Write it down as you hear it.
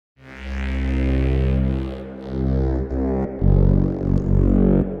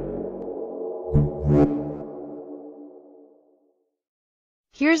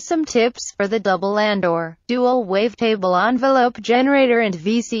Here's some tips for the double Andore dual wavetable envelope generator and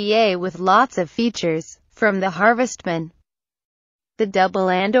VCA with lots of features, from the Harvestman. The double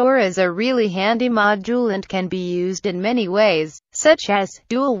Andore is a really handy module and can be used in many ways, such as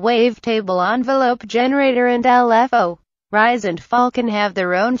dual wavetable envelope generator and LFO. Rise and fall can have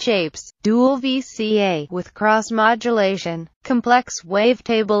their own shapes, dual VCA with cross-modulation, complex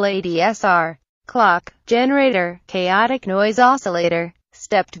wavetable ADSR, clock, generator, chaotic noise oscillator,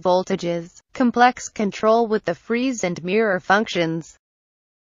 stepped voltages, complex control with the freeze and mirror functions.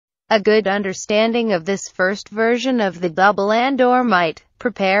 A good understanding of this first version of the double Andore might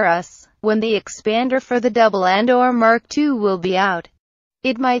prepare us when the expander for the double Andore Mark II will be out.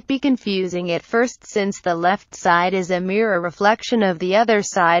 It might be confusing at first since the left side is a mirror reflection of the other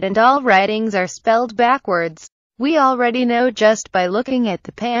side and all writings are spelled backwards. We already know just by looking at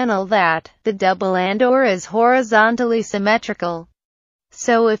the panel that the double Andore is horizontally symmetrical.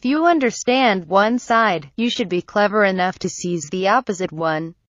 So if you understand one side, you should be clever enough to seize the opposite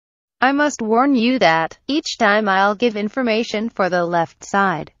one. I must warn you that, each time I'll give information for the left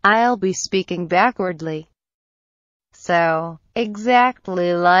side, I'll be speaking backwardly. So,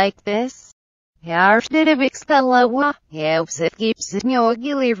 exactly like this.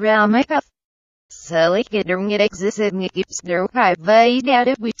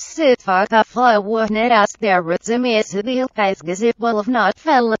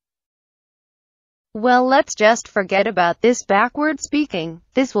 Well, let's just forget about this backward speaking.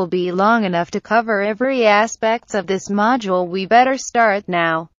 This will be long enough to cover every aspect of this module. We better start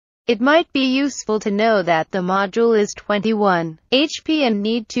now. It might be useful to know that the module is 21 HP and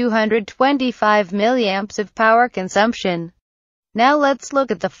need 225 milliamps of power consumption. Now let's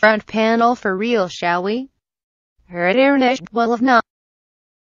look at the front panel for real, shall we?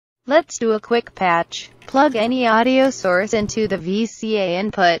 Let's do a quick patch. Plug any audio source into the VCA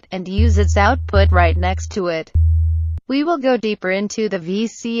input, and use its output right next to it. We will go deeper into the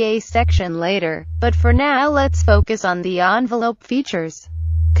VCA section later, but for now let's focus on the envelope features.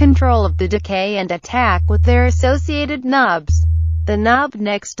 Control of the decay and attack with their associated knobs. The knob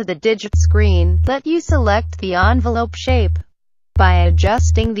next to the digit screen let you select the envelope shape. By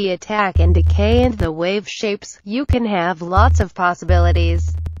adjusting the attack and decay and the wave shapes, you can have lots of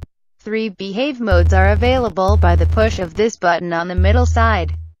possibilities. 3 behave modes are available by the push of this button on the middle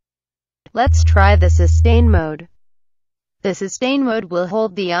side. Let's try the sustain mode. The sustain mode will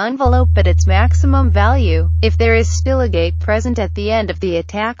hold the envelope at its maximum value, if there is still a gate present at the end of the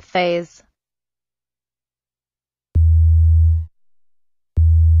attack phase.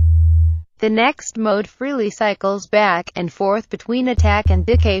 The next mode freely cycles back and forth between attack and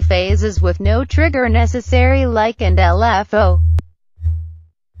decay phases with no trigger necessary like an LFO.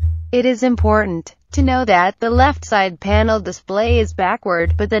 It is important to know that the left side panel display is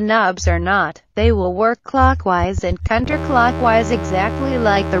backward, but the knobs are not. They will work clockwise and counterclockwise exactly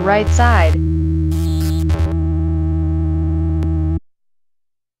like the right side.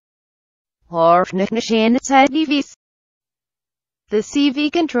 The CV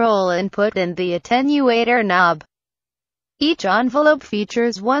control input and the attenuator knob. Each envelope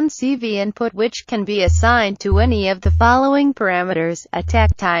features one CV input which can be assigned to any of the following parameters: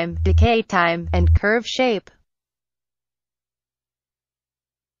 attack time, decay time, and curve shape.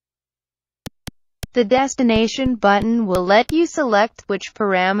 The destination button will let you select which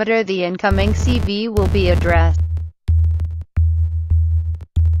parameter the incoming CV will be addressed.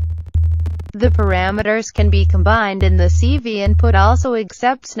 The parameters can be combined and the CV input also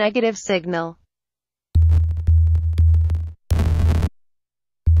accepts negative signal.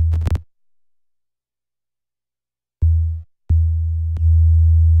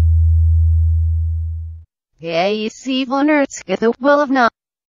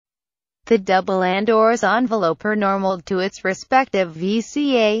 The double Andore's envelope are normaled to its respective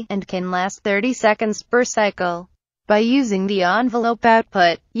VCA, and can last 30 seconds per cycle. By using the envelope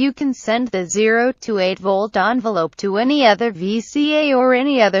output, you can send the 0 to 8 volt envelope to any other VCA or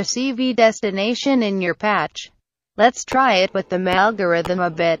any other CV destination in your patch. Let's try it with the algorithm a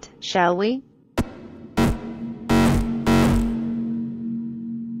bit, shall we?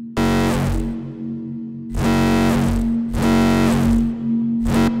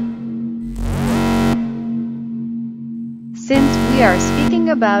 Since we are speaking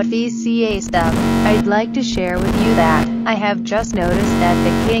about VCA stuff, I'd like to share with you that I have just noticed that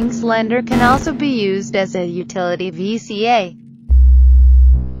the King Slender can also be used as a utility VCA.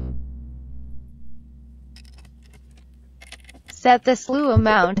 Set the slew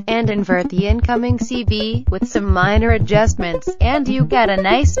amount, and invert the incoming CV, with some minor adjustments, and you get a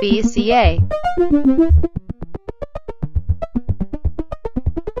nice VCA.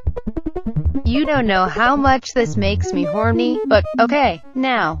 You don't know how much this makes me horny, but, okay,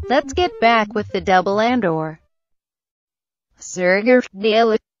 now, let's get back with the double Andore.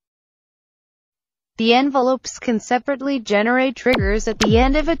 The envelopes can separately generate triggers at the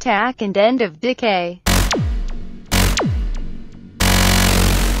end of attack and end of decay.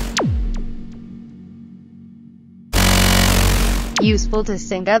 Useful to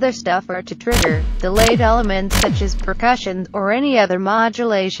sync other stuff or to trigger delayed elements such as percussion or any other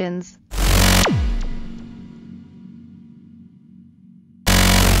modulations.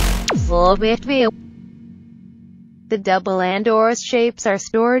 The double Andore's shapes are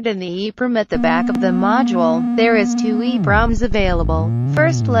stored in the EEPROM at the back of the module. There is 2 EEPROMs available.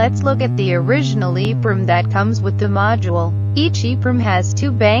 First, let's look at the original EEPROM that comes with the module. Each EEPROM has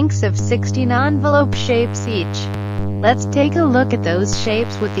 2 banks of 16 envelope shapes each. Let's take a look at those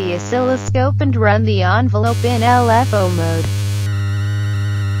shapes with the oscilloscope and run the envelope in LFO mode.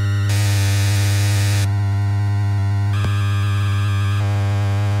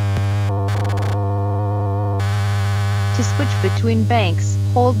 To switch between banks,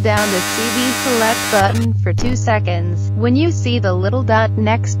 hold down the CV select button for 2 seconds. When you see the little dot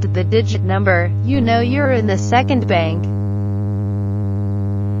next to the digit number, you know you're in the second bank.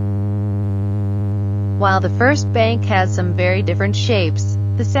 While the first bank has some very different shapes,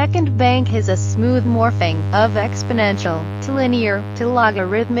 the second bank has a smooth morphing of exponential to linear to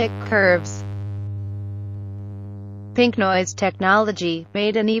logarithmic curves. Pink Noise technology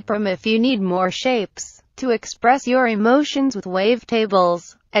made an EEPROM if you need more shapes to express your emotions with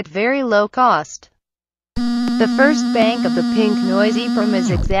wavetables at very low cost. The first bank of the Pink Noise EEPROM is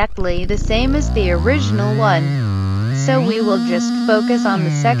exactly the same as the original one, so we will just focus on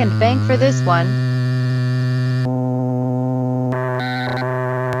the second bank for this one.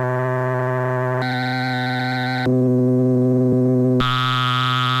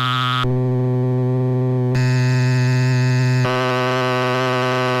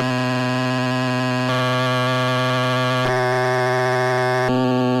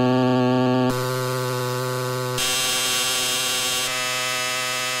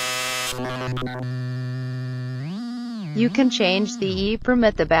 You can change the EEPROM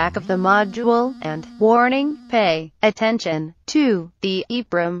at the back of the module, and, warning, pay attention to the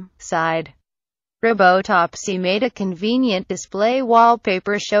EEPROM side. Robotopsy made a convenient display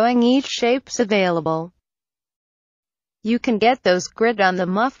wallpaper showing each shapes available. You can get those grid on the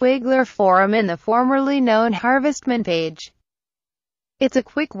Muff Wiggler forum in the formerly known Harvestman page. It's a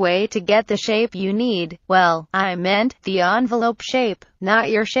quick way to get the shape you need. Well, I meant the envelope shape, not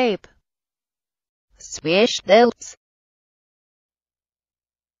your shape. Swish those.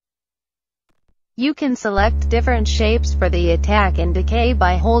 You can select different shapes for the attack and decay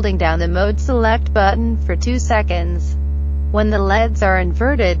by holding down the mode select button for 2 seconds. When the LEDs are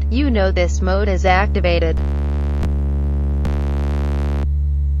inverted, you know this mode is activated.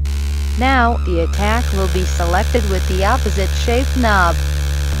 Now, the attack will be selected with the opposite shape knob.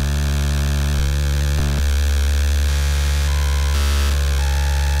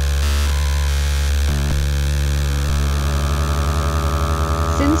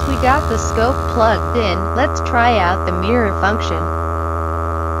 Since we got the scope plugged in, let's try out the mirror function.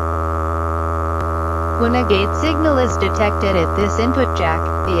 When a gate signal is detected at this input jack,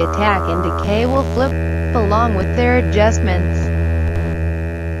 the attack and decay will flip, along with their adjustments.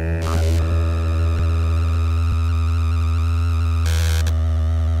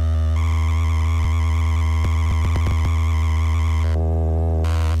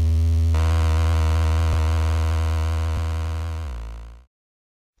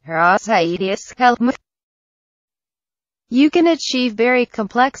 You can achieve very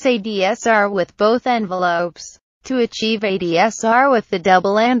complex ADSR with both envelopes. To achieve ADSR with the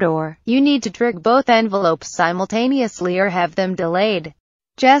double Andore, you need to trigger both envelopes simultaneously or have them delayed.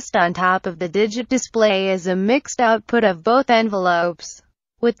 Just on top of the digit display is a mixed output of both envelopes.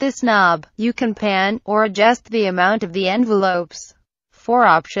 With this knob, you can pan or adjust the amount of the envelopes. 4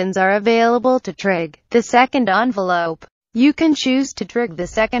 options are available to trigger the second envelope. You can choose to trigger the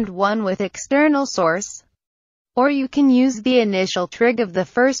second one with external source, or you can use the initial trig of the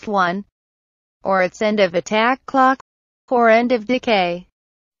first one, or its end of attack clock, or end of decay.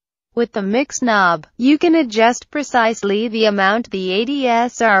 With the mix knob, you can adjust precisely the amount the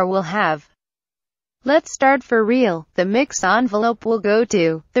ADSR will have. Let's start for real. The mix envelope will go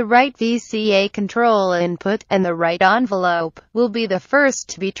to the right VCA control input, and the right envelope will be the first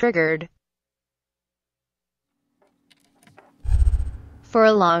to be triggered. For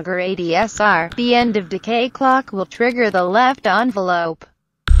a longer ADSR, the end of decay clock will trigger the left envelope.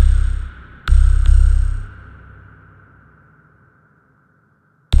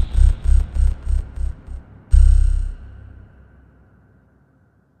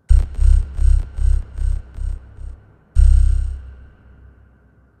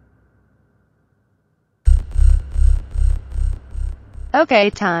 Okay,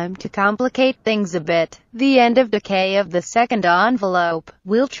 time to complicate things a bit. The end of decay of the second envelope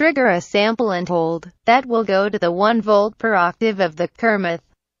will trigger a sample and hold that will go to the 1 volt per octave of the Kermit.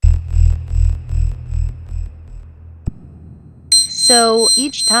 So,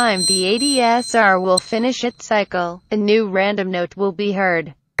 each time the ADSR will finish its cycle, a new random note will be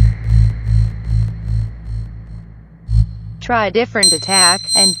heard. Try different attack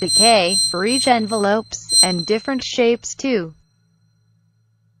and decay for each envelopes, and different shapes too.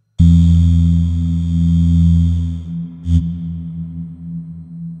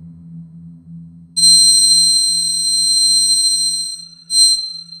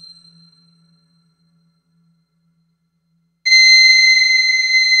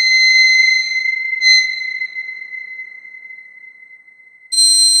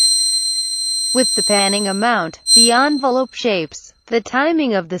 With the panning amount, the envelope shapes, the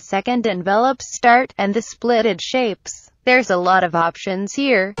timing of the second envelope's start, and the splitted shapes, there's a lot of options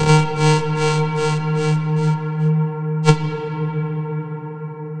here.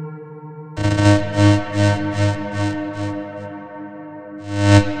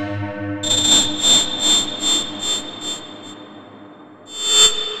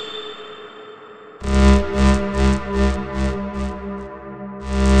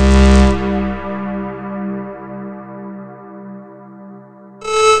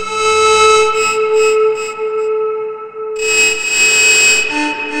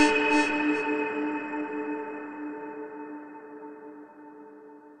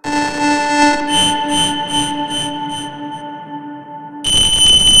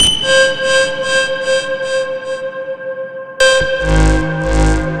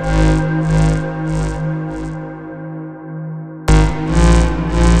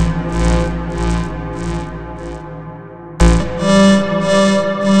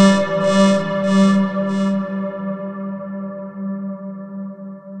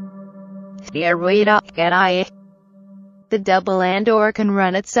 The double Andore can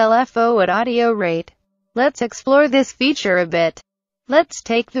run its LFO at audio rate. Let's explore this feature a bit. Let's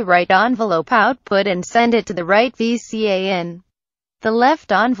take the right envelope output and send it to the right VCA in. The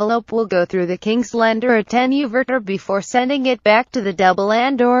left envelope will go through the Kingslander attenuverter before sending it back to the double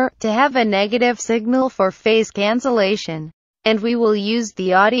Andore to have a negative signal for phase cancellation. And we will use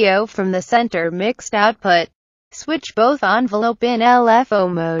the audio from the center mixed output. Switch both envelope in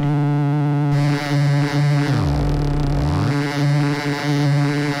LFO mode.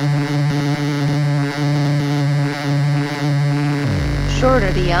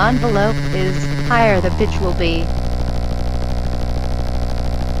 Shorter the envelope is, higher the pitch will be.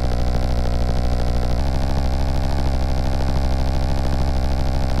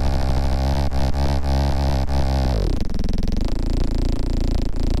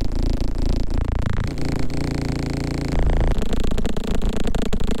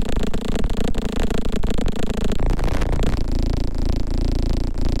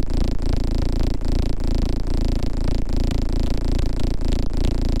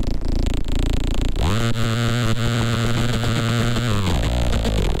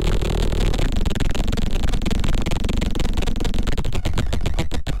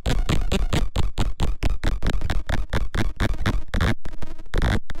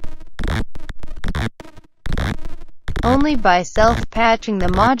 Only by self-patching the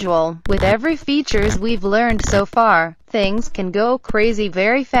module, with every features we've learned so far, things can go crazy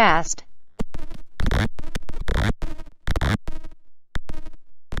very fast.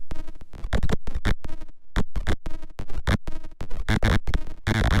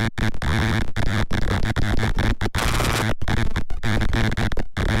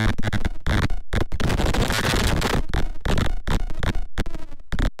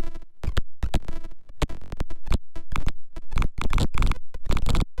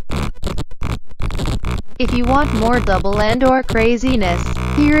 If you want more double Andore craziness,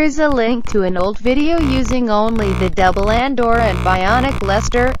 here is a link to an old video using only the double Andore and bionic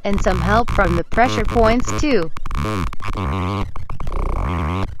Lester, and some help from the pressure points too.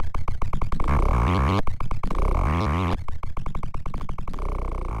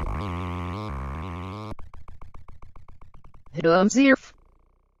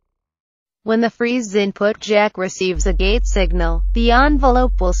 When the freeze input jack receives a gate signal, the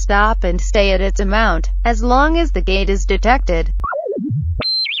envelope will stop and stay at its amount, as long as the gate is detected.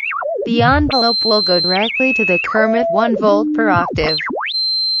 The envelope will go directly to the Kermit 1 volt per octave.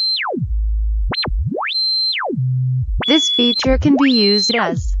 This feature can be used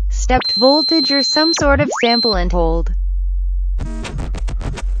as stepped voltage or some sort of sample and hold.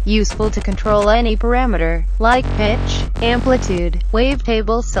 Useful to control any parameter, like pitch, amplitude,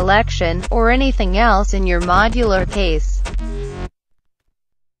 wavetable selection, or anything else in your modular case.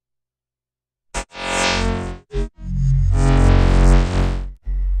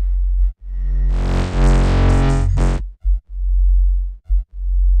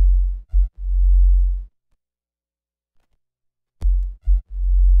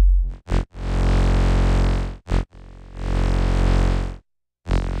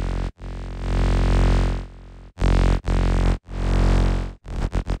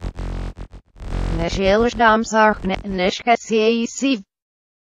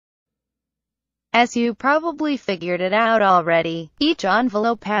 As you probably figured it out already, each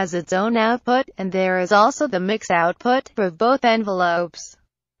envelope has its own output, and there is also the mix output for both envelopes.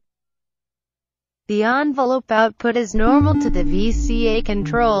 The envelope output is normal to the VCA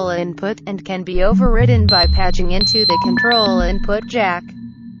control input, and can be overridden by patching into the control input jack.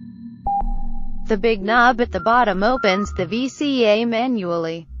 The big knob at the bottom opens the VCA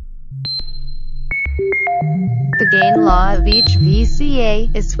manually. The gain law of each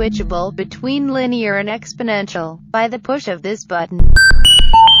VCA is switchable between linear and exponential by the push of this button.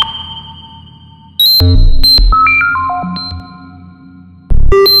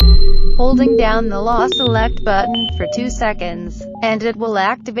 Holding down the law select button for 2 seconds, and it will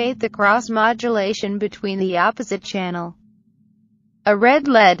activate the cross modulation between the opposite channel. A red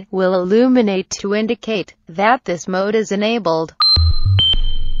LED will illuminate to indicate that this mode is enabled.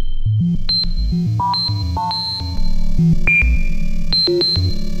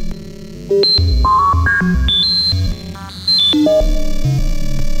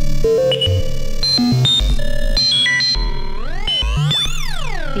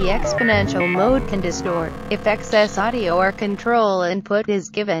 The exponential mode can distort. If excess audio or control input is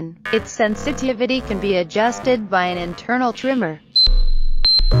given, its sensitivity can be adjusted by an internal trimmer.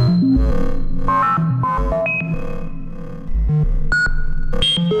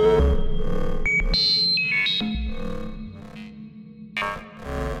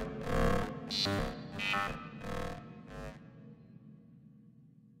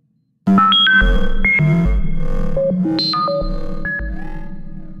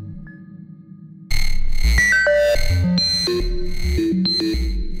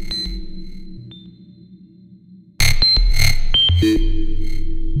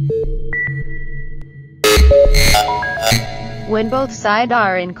 When both sides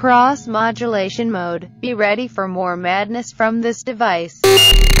are in cross-modulation mode, be ready for more madness from this device.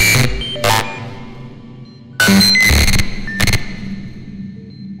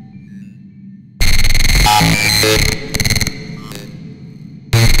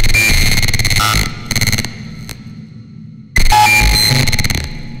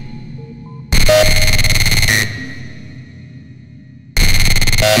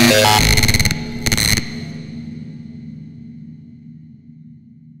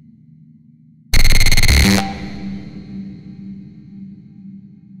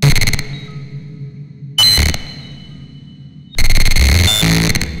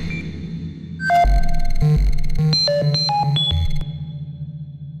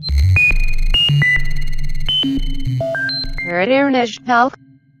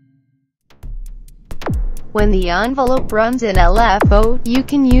 When the envelope runs in LFO, you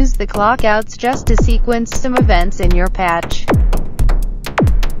can use the clock outs just to sequence some events in your patch.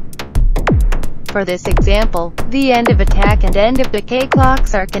 For this example, the end of attack and end of decay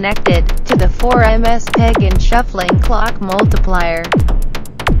clocks are connected to the 4ms peg and shuffling clock multiplier.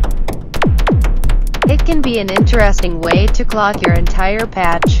 It can be an interesting way to clock your entire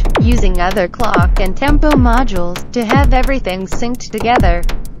patch, using other clock and tempo modules to have everything synced together.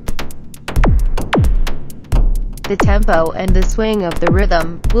 The tempo and the swing of the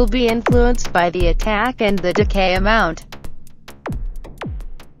rhythm will be influenced by the attack and the decay amount.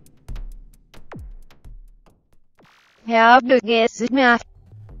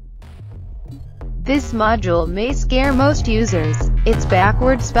 This module may scare most users. It's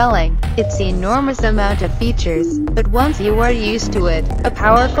backward spelling. It's the enormous amount of features, but once you are used to it, a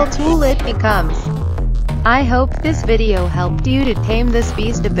powerful tool it becomes. I hope this video helped you to tame this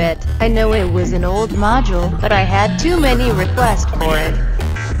beast a bit. I know it was an old module, but I had too many requests for it.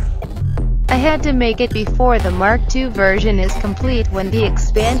 I had to make it before the Mark II version is complete, when the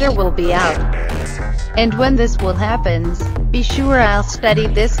expander will be out. And when this will happen, be sure I'll study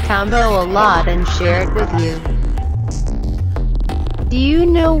this combo a lot and share it with you. Do you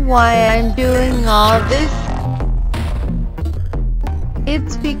know why I'm doing all this?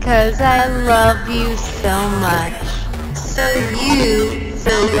 It's because I love you so much. So you,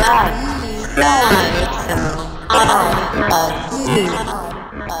 so love, so I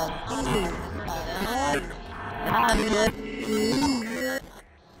love you.